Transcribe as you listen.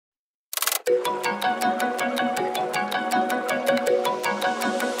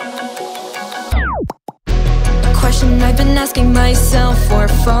been asking myself for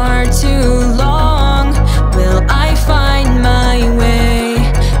far too long. Will I find my way?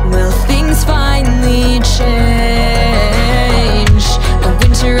 Will things finally change? A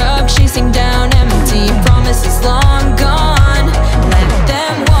winter of chasing down empty promises long gone. Let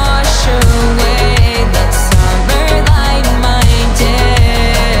them wash away. Let summer light my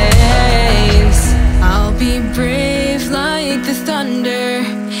days. I'll be brave like the thunder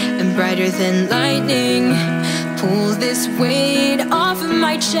and brighter than lightning. Pull this weight off of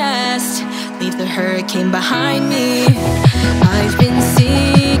my chest, leave the hurricane behind me. I've been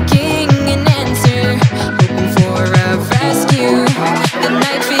seeking an answer, hoping for a rescue. The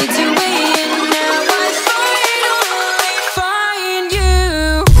night fades away and now I finally find you.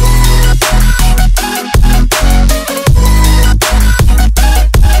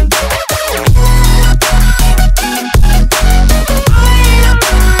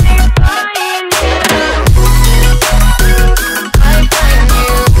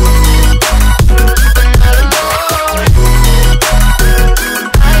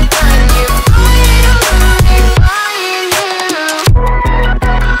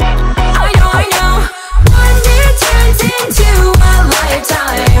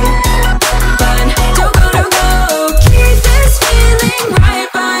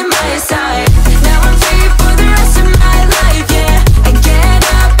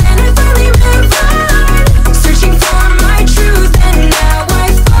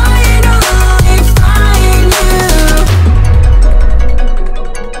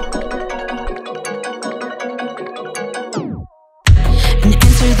 An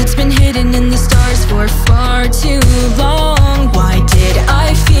answer that's been hidden in the stars for far too long. Why did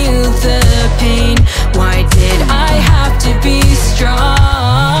I feel the pain? Why did I have to be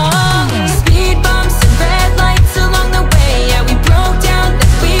strong? Speed bumps and red lights along the way. Yeah, we broke down,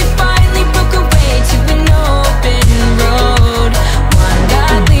 then we finally broke away to an open road, one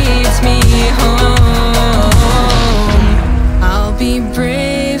that leads me home. I'll be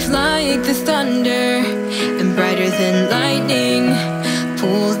brave like the thunder and brighter than lightning.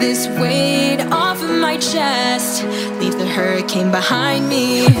 Pull this weight off of my chest, leave the hurricane behind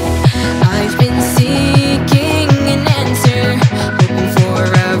me. I've been seeking an answer, hoping for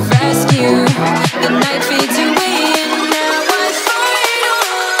a rescue. The night fades away and now I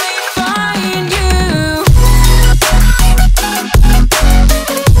finally find you.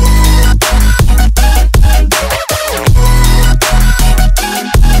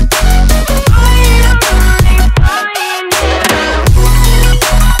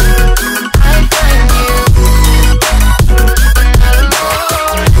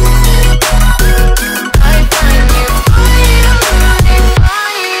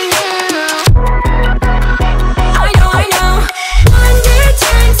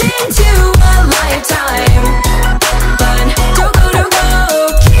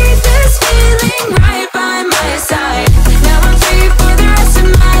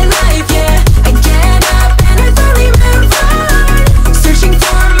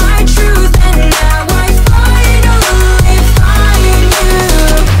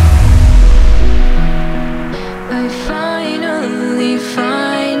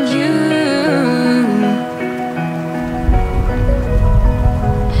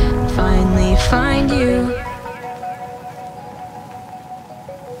 Find you.